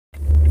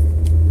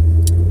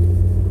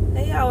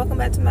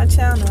welcome back to my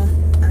channel.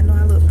 I know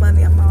I look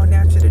funny, I'm all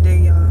natural today,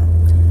 y'all.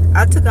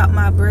 I took out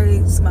my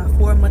braids, my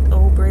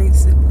 4-month-old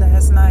braids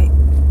last night,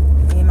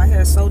 and my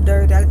hair is so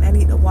dirty, I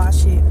need to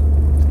wash it.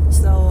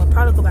 So I'll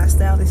probably go by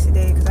stylist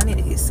today because I need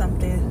to get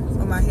something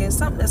for my hair,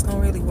 something that's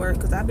gonna really work,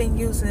 because I've been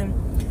using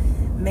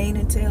mane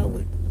and tail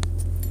with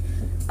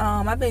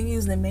I've been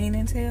using the mane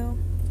and tail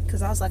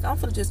because I was like, I'm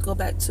gonna just go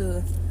back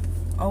to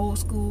old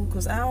school,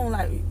 because I don't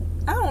like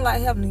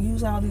having to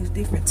use all these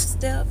different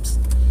steps.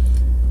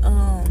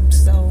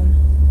 So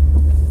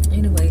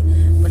anyway,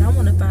 but I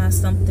want to find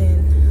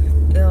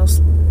something else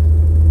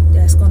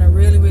that's gonna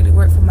really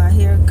work for my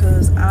hair,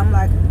 because I'm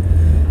like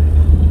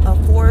a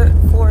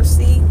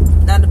 4C.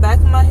 Now the back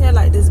of my hair,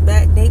 like this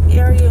back nape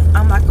area,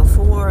 I'm like a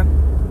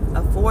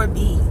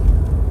 4B,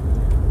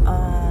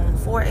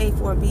 4A,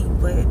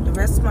 4B, but the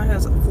rest of my hair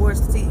is a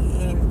 4C,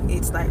 and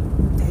it's like,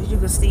 as you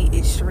can see,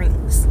 it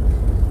shrinks.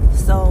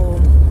 So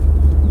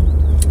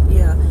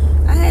yeah,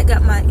 I had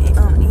got my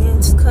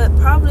ends cut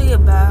probably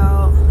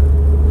about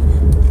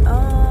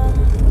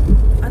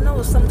I know it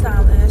was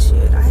sometime last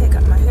year. I had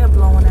got my hair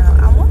blown out.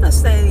 I want to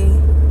say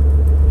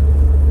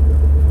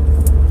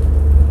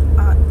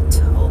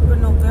October,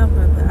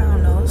 November, but I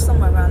don't know. It was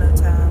somewhere around that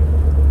time.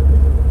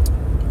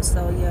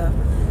 So yeah,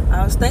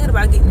 I was thinking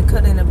about getting it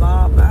cut in the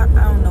bob, but I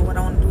don't know what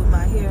I want to do with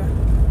my hair.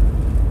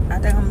 I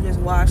think I'm gonna just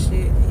wash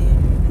it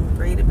and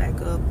braid it back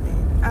up,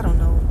 and I don't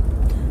know.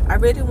 I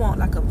really want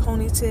like a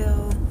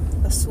ponytail,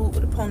 a swoop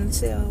with a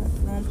ponytail,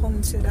 long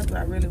ponytail. That's what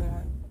I really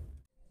want.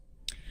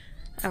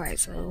 Alright,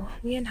 so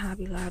we in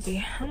Hobby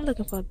Lobby. I'm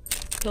looking for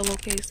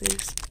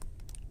pillowcases.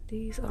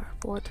 These are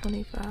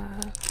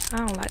 $4.25. I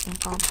don't like them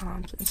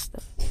pom-poms and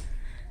stuff.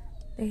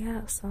 They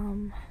have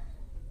some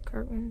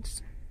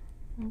curtains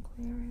on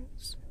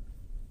clearance.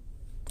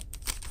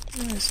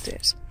 What is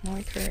this?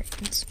 More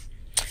curtains.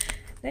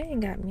 They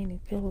ain't got many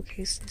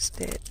pillowcases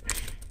that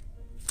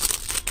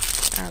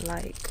I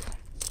like.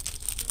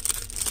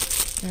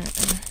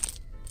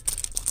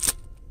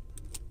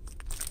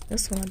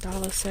 This one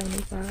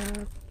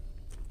 $1.75.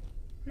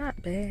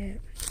 Not bad.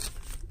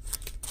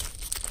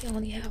 They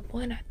only have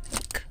one, I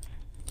think.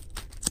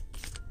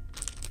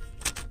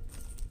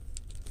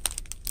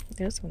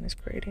 This one is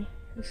pretty.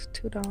 It's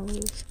 $2.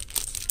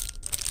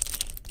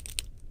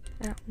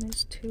 That one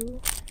is $2.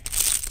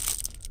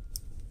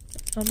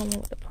 Another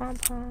one with the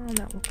pom-pom.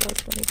 That one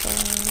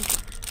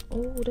 $4.25.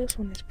 Oh, this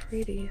one is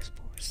pretty. It's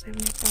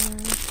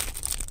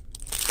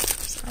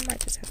 $4.75. So I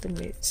might just have to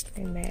mix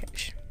and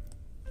match.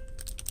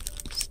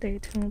 Stay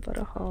tuned for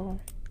the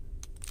haul.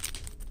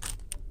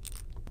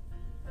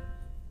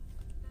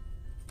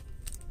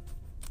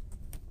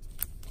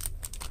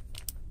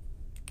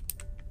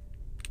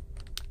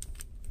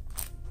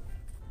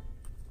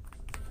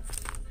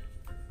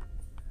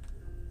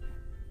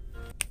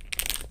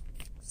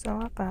 So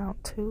I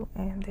found two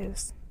in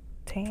this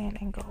tan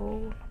and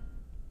gold,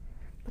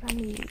 but I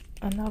need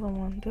another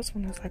one. This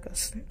one is like a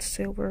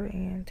silver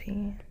and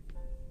tan.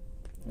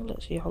 It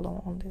looks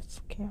yellow on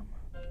this camera.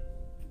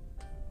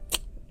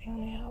 They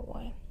only have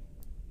one.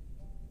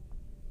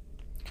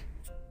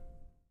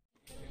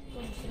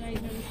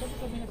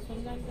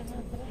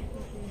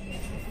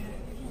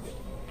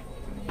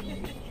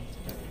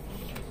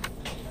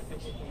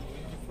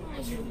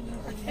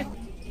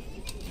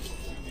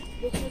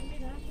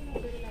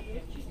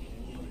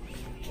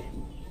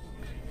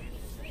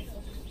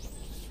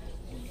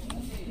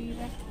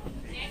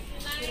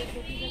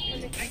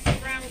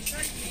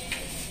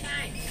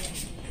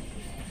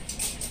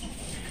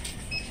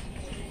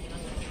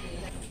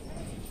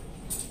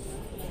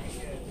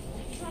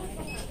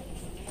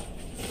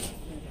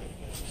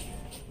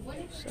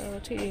 So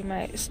TJ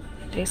Maxx,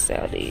 they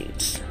sell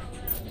these.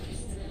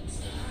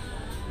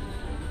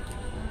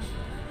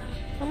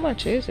 How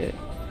much is it?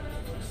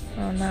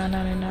 Oh,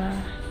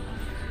 $9.99.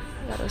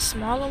 Got a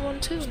smaller one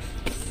too.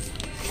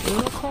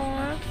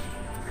 Unicorn.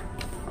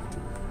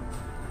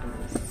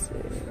 Let's see.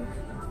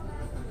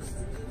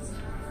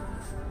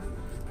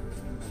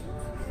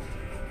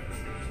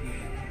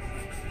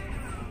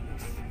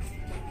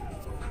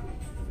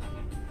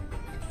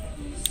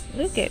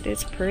 Look at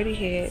this pretty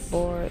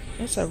headboard.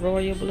 It's a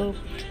royal blue.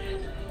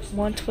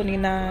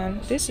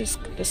 $129. This is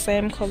the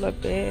same color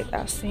bed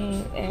I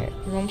seen at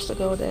rooms to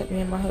go that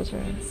me and my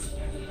husband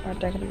are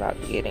thinking about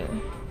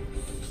getting.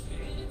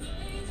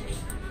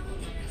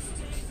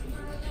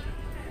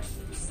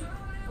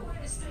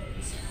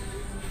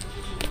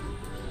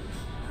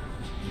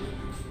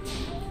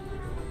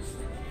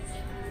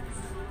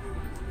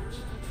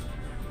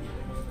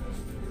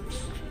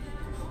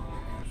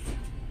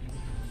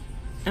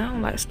 I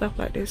don't like stuff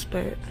like this,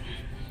 but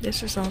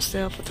this is on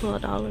sale for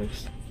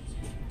 $12.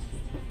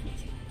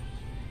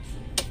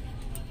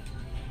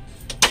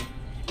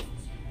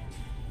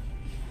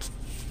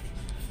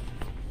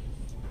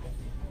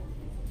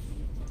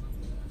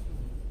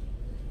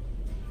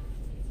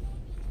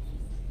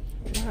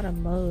 A lot of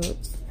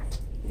mugs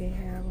they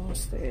have on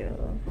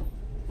sale.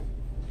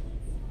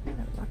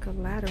 Got like a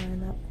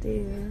laddering up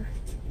there.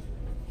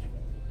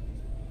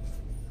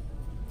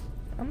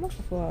 I'm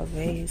looking for a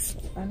vase.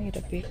 I need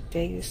a big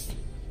vase.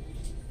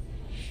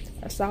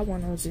 I saw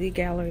one on Z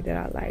Gallery that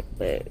I like,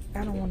 but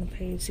I don't want to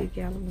pay Z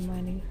Gallery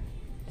money,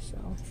 so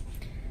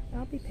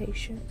I'll be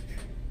patient.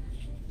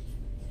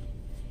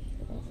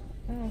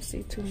 I don't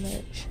see too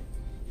much.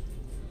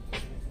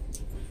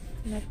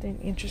 Nothing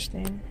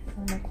interesting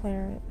on the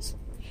clearance.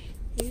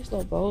 These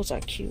little bowls are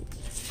cute.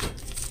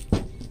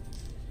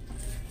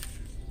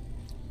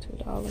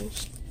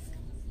 $2.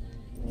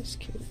 That's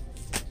cute.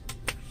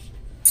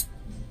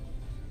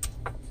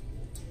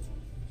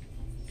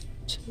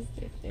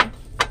 $2.50.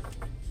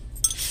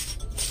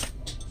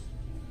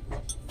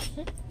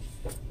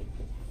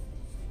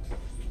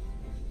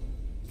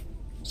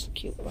 It's a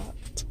cute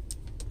box.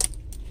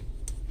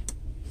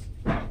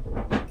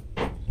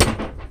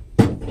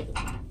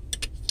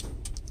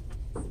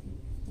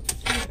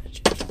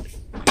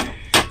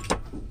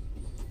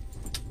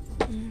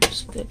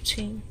 It's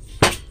 15.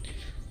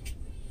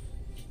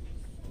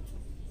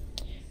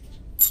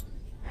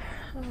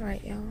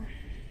 Alright, y'all.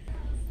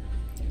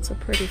 It's a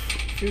pretty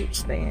fruit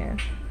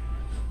stand.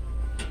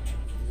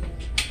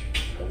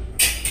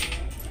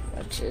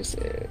 What is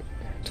it?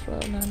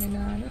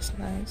 $12.99. That's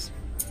nice.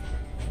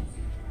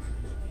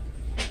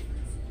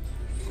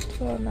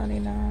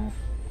 $12.99.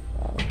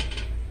 Oh,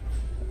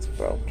 it's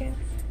broken.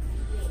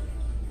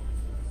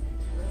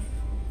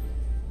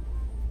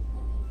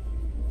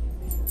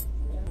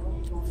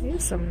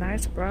 These some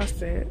nice bra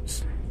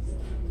sets.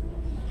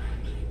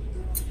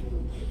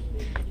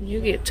 You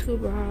get 2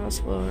 bras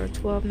for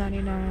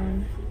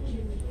 $12.99.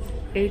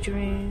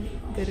 Adrian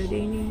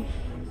Berardini.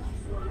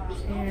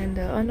 And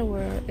the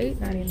underwear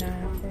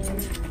 $8.99 for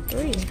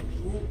 3.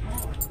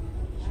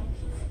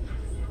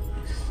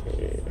 Let's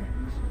see.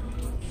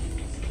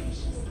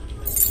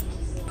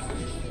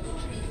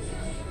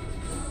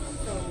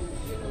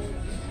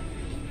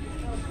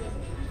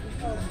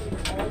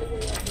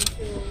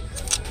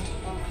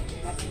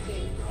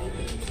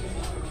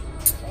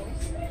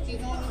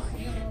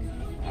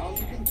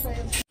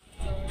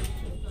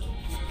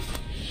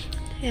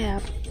 Yeah,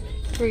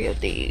 3 of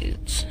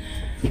these.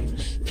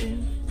 Let's see.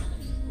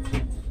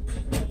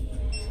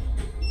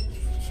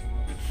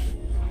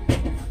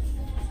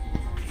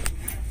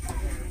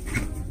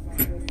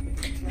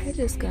 They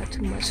just got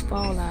too much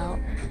fallout.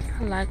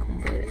 I like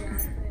them, but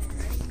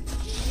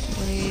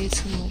way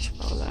too much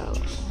fallout.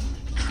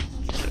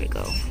 There we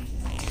go.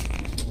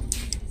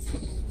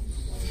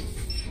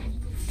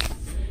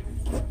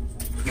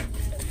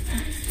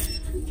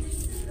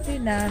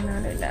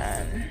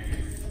 $9.99.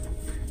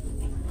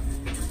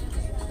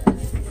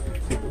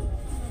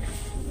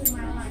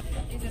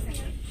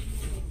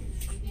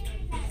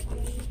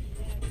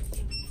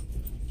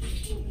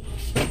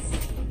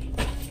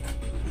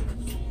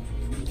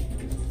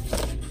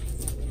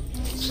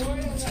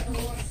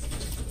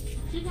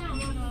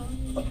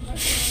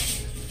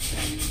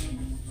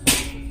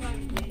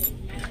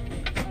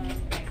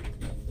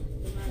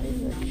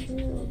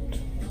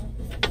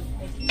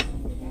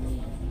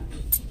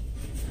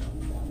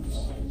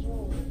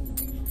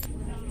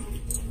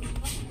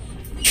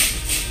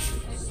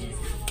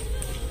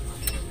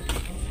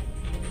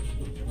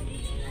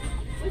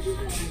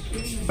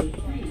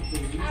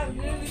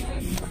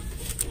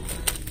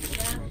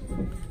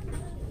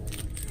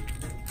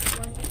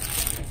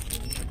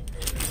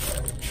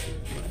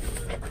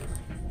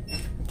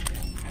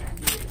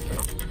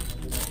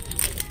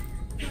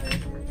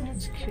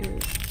 That's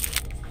cute.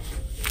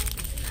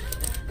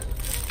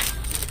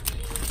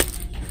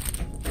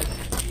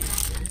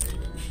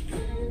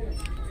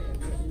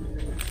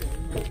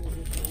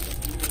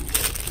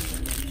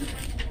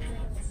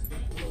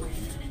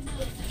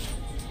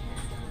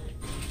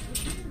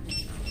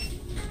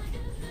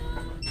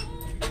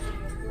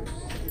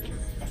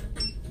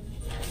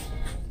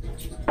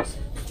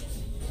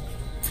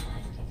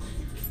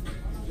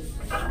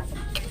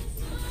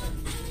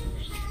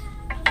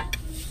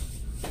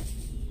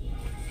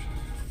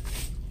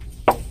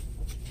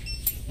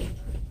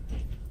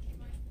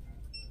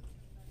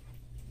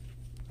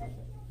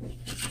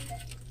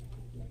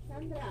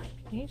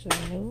 These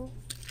are new.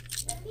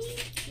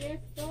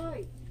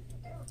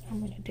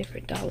 I'm in a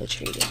different Dollar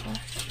Tree now.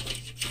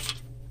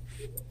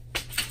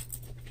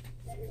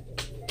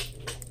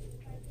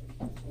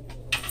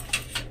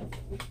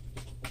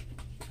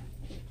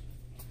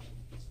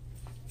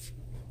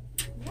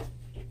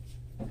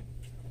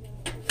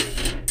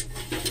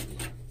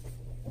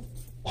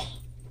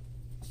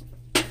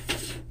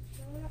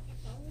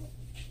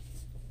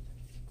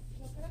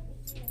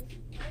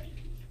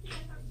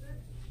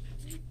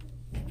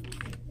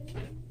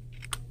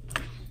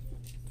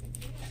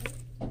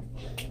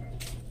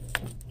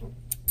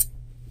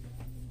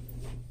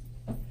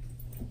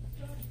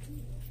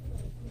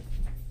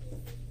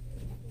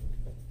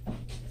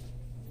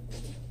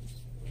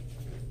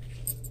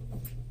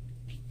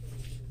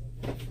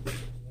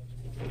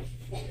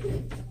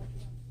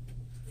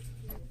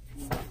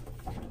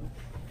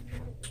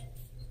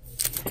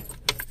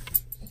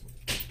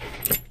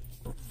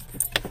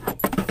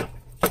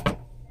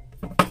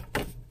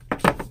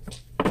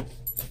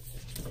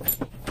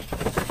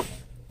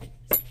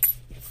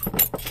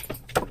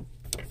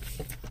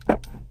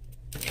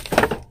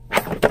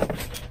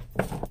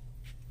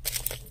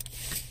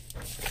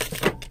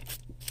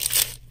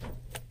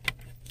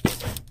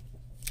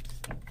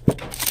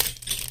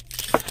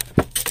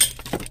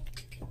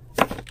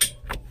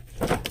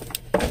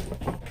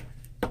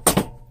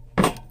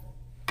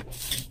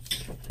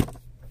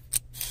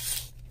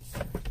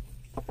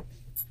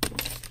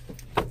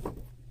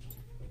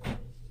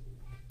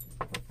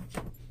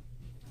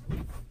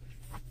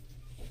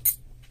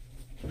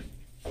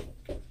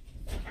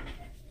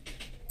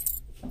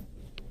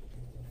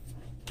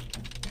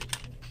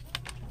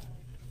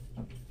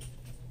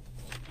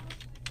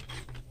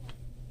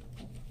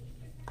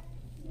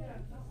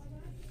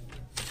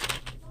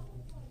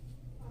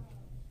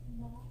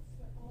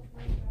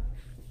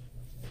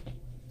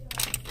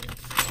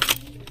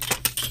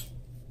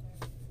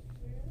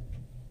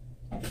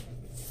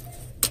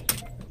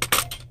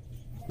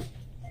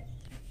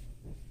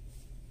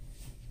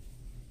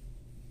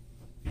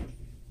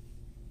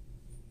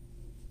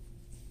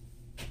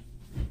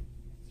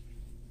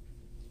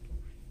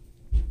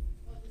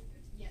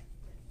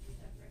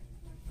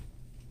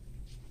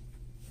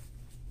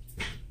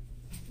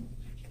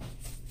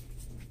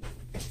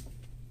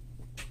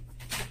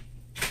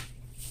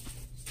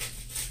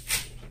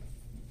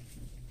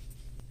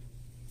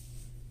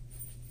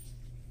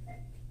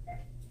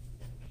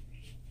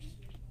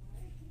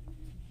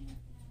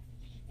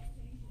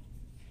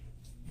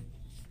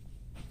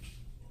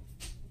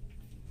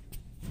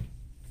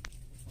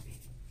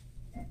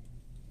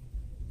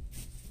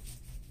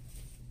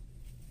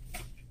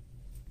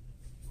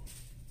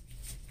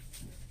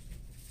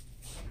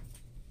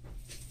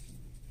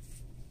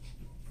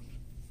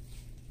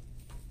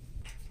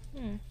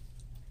 I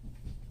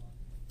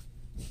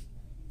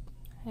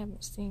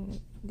haven't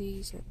seen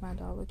these at my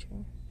Dollar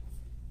Tree.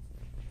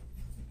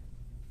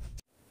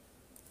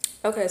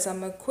 Okay, so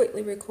I'm gonna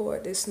quickly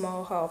record this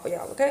small haul for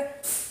y'all, okay?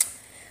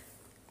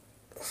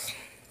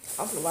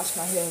 I'm gonna wash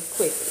my hair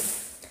quickly.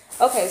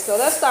 Okay, so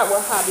let's start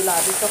with Hobby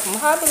Lobby. So from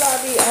Hobby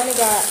Lobby, I only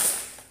got,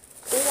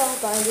 I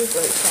hope I didn't do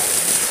great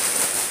something.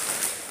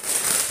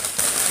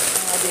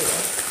 I did.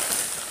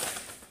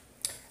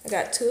 I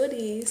got 2 of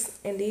these,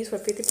 and these were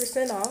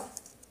 50% off.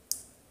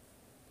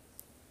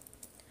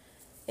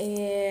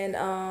 And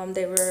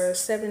they were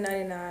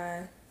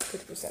 $7.99,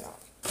 50% off.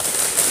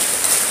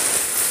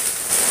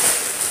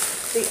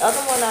 The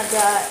other one I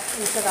got,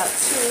 which I got 2.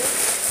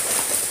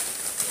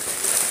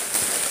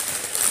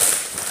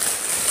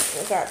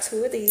 I got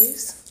 2 of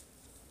these.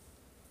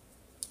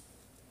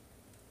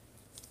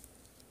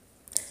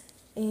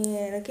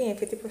 And again,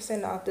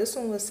 50% off. This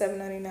one was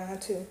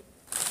 $7.99 too.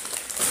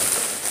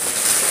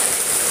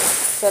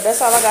 So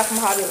that's all I got from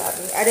Hobby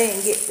Lobby. I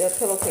didn't get the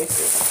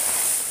pillowcases.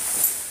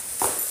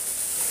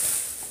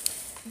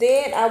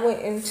 Then I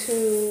went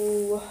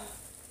into,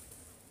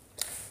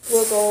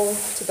 we'll go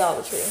to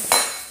Dollar Tree.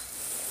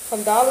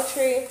 From Dollar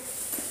Tree,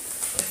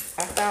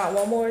 I found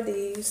 1 more of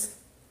these.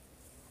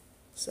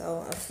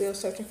 So I'm still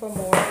searching for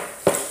more.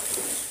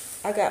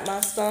 I got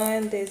my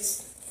son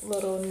this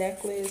little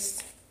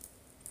necklace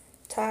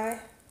tie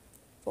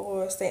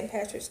for St.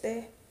 Patrick's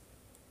Day.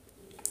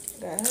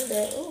 Got her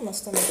that. Oh, my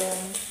stomach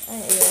down. I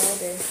ain't ate all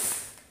day.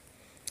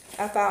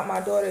 I found my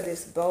daughter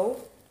this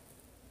bow.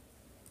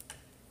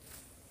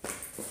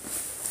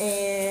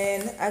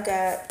 And I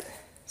got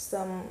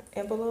some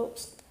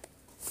envelopes,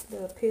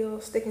 the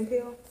peel, sticking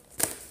peel.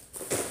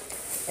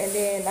 And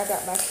then I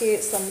got my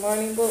kids some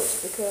learning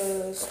books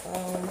because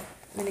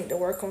we need to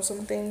work on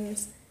some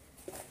things.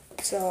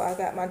 So I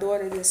got my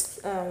daughter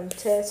this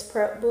test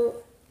prep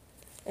book,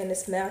 and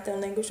it's math and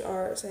language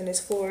arts, and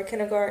it's for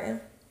kindergarten.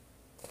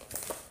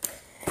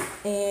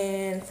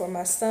 And for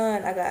my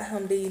son, I got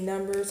him the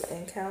numbers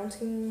and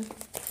counting.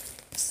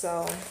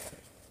 So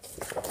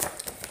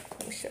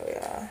let me show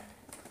y'all,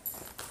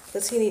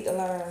 because he need to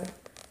learn.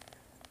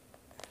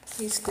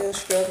 He's still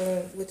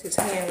struggling with his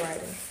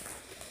handwriting.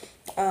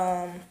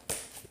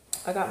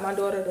 I got my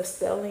daughter the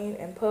spelling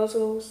and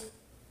puzzles.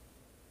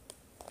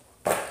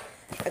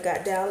 I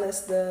got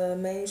Dallas the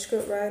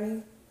manuscript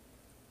writing.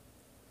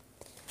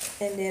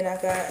 And then I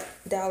got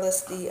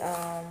Dallas the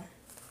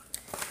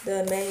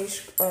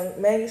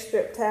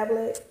manuscript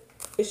tablet.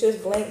 It's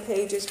just blank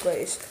pages,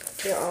 but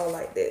they're all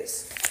like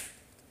this.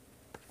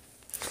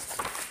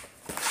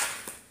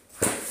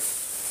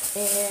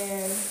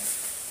 And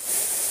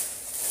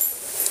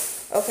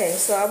okay,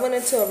 so I went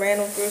into a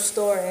random thrift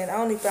store and I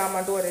only found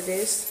my daughter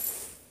this.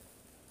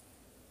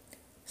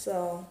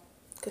 So,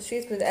 because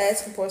she's been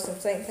asking for some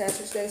St.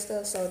 Patrick's Day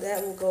stuff, so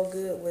that will go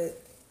good with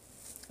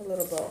a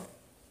little bow.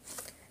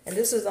 And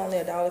this is only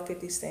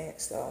 $1.50,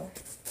 so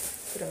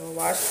we're gonna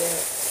wash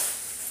that.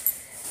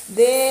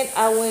 Then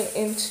I went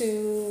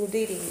into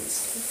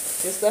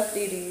DD's, just left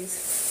DD's.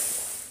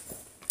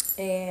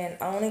 And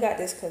I only got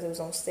this because it was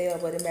on sale,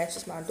 but it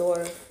matches my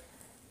daughter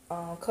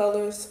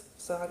colors.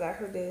 So I got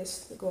her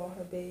this to go on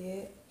her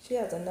bed. She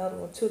has another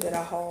one too that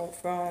I hauled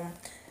from,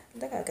 I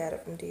think I got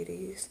it from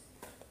DD's.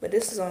 But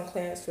this is on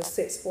clearance for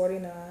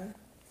 $6.49.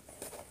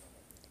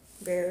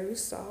 Very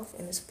soft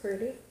and it's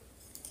pretty.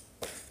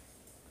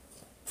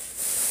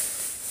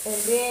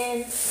 And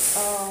then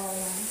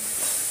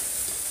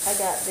I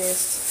got this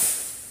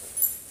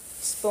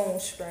spoon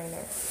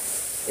strainer.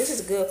 This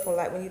is good for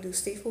like when you do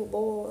seafood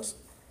boils,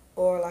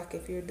 or like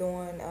if you're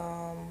doing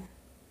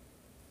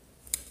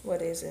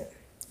what is it?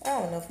 I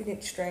don't know, if you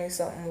need to strain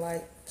something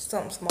like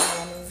something small.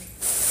 I mean,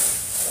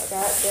 so I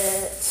got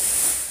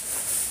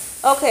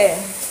that.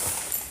 Okay,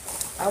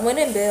 I went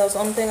in Bells.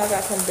 Only thing I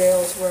got from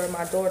Bells were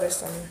my daughter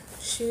some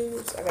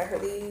shoes. I got her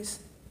these.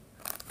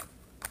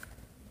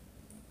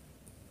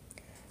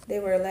 They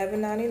were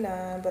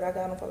 $11.99, but I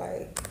got them for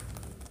like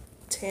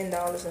 $10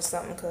 or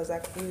something because I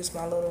could use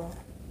my little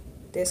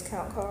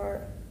discount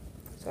card.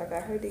 So I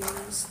got her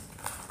these.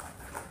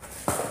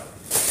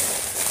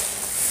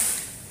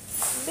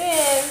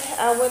 Then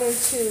I went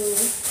into,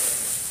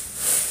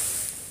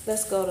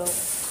 let's go to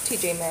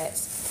TJ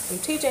Maxx. From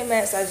TJ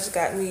Maxx, I just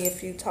got me a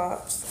few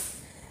tops.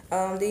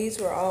 These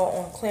were all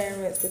on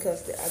clearance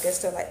because I guess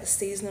they're like the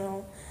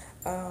seasonal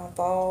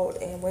fall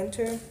and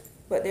winter.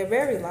 But they're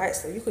very light,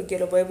 so you could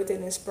get away with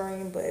it in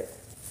spring. But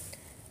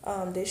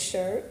this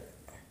shirt,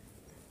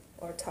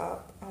 or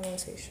top, I want to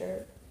say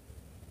shirt.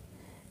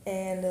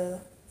 And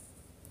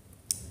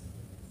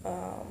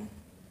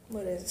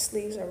what is it?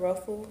 Sleeves are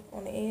ruffled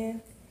on the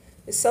end.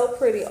 It's so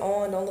pretty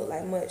on, don't look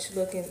like much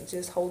looking,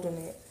 just holding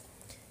it.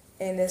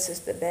 And this is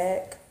the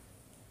back.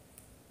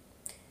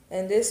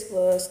 And this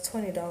was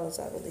 $20,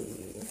 I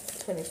believe.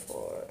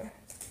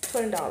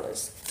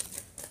 $20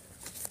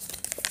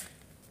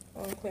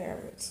 on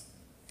clearance.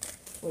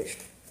 Which,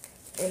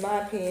 in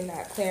my opinion,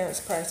 not clearance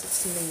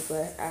prices to me,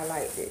 but I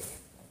liked it.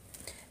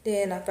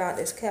 Then I found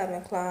this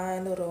Calvin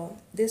Klein little,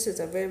 this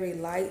is a very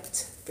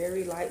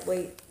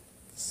lightweight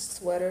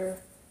sweater.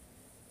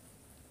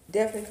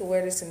 Definitely could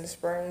wear this in the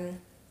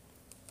spring.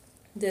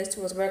 This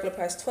was regular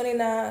price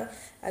 $29.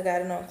 I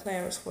got it on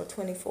clearance for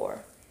 $24.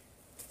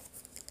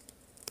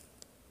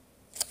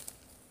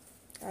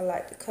 I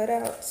like the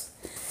cutouts.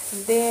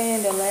 And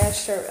then the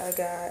last shirt I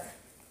got.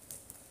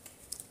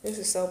 This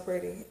is so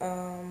pretty.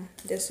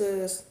 This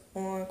was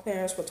on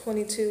clearance for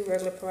 $22.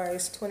 Regular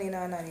price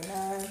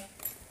 $29.99.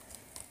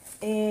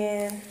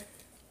 And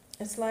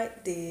it's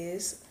like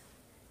this.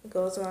 It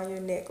goes around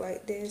your neck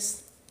like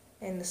this.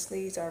 And the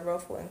sleeves are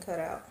ruffled and cut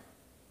out.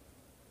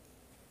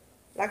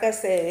 Like I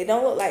said, it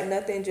don't look like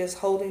nothing just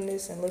holding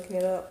this and looking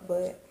it up,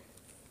 but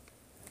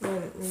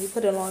when you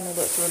put it on, it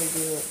looks really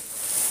good.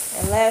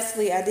 And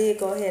lastly, I did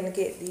go ahead and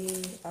get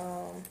the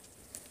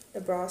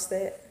bra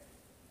set.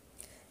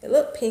 It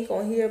looked pink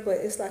on here, but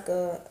it's like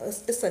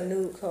it's a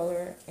nude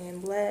color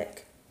and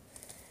black.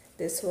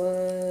 This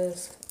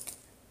was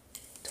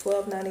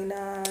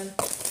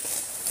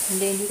 $12.99.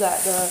 And then you got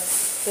the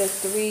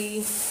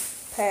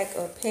 3-pack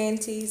of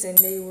panties, and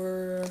they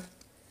were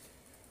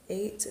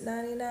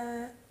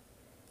 $8.99.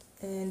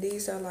 And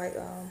these are like,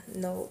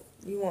 no,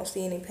 you won't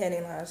see any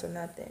panty lines or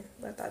nothing.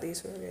 But I thought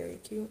these were very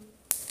cute.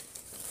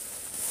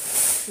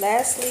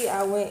 Lastly,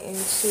 I went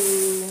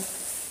into,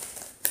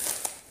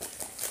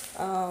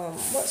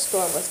 what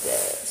store was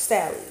that?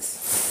 Sally's.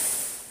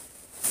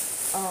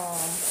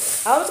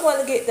 I was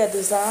going to get the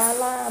design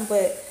line,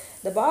 but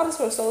the bottles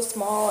were so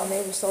small and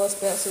they were so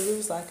expensive. It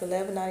was like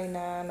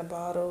 $11.99 a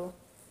bottle.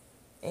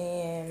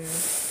 And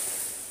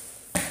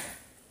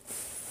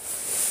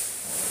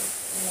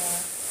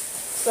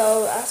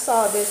so I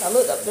saw this. I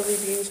looked up the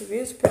reviews.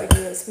 Reviews are pretty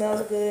good. It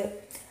smells good.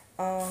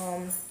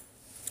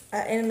 I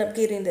ended up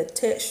getting the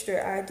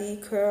Texture ID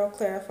Curl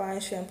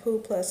Clarifying Shampoo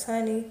plus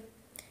honey.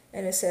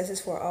 And it says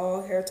it's for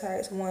all hair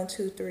types 1,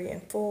 2, 3,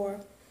 and 4.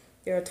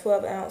 There are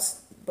 12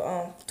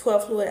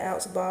 fluid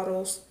ounce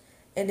bottles.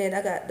 And then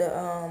I got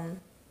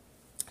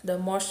the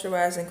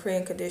moisturizing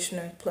cream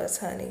conditioner plus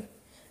honey.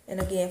 And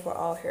again, for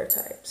all hair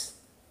types.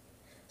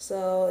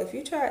 So if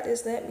you tried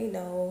this, let me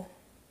know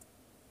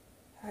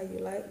how you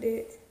liked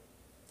it.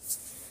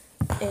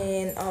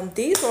 And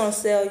these are on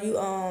sale. You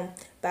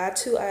buy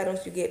 2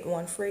 items, you get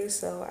 1 free.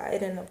 So I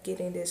ended up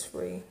getting this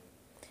free.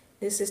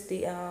 This is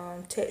the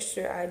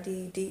Texture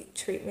ID Deep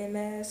Treatment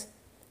Mask.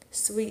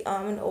 Sweet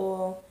almond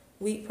oil,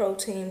 wheat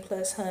protein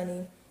plus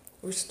honey.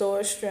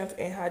 Restores strength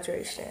and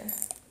hydration.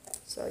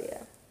 So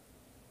yeah.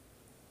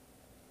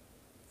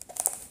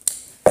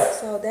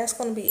 So that's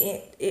going to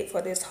be it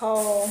for this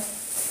haul.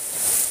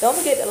 Don't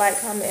forget to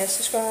like, comment, and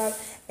subscribe.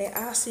 And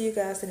I'll see you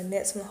guys in the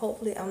next one.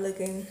 Hopefully I'm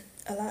looking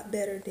a lot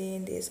better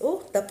than this.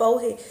 Oh, the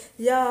forehead.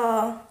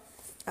 Y'all,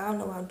 I don't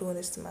know why I'm doing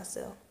this to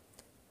myself.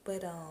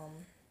 But I'll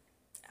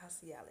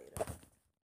see y'all later.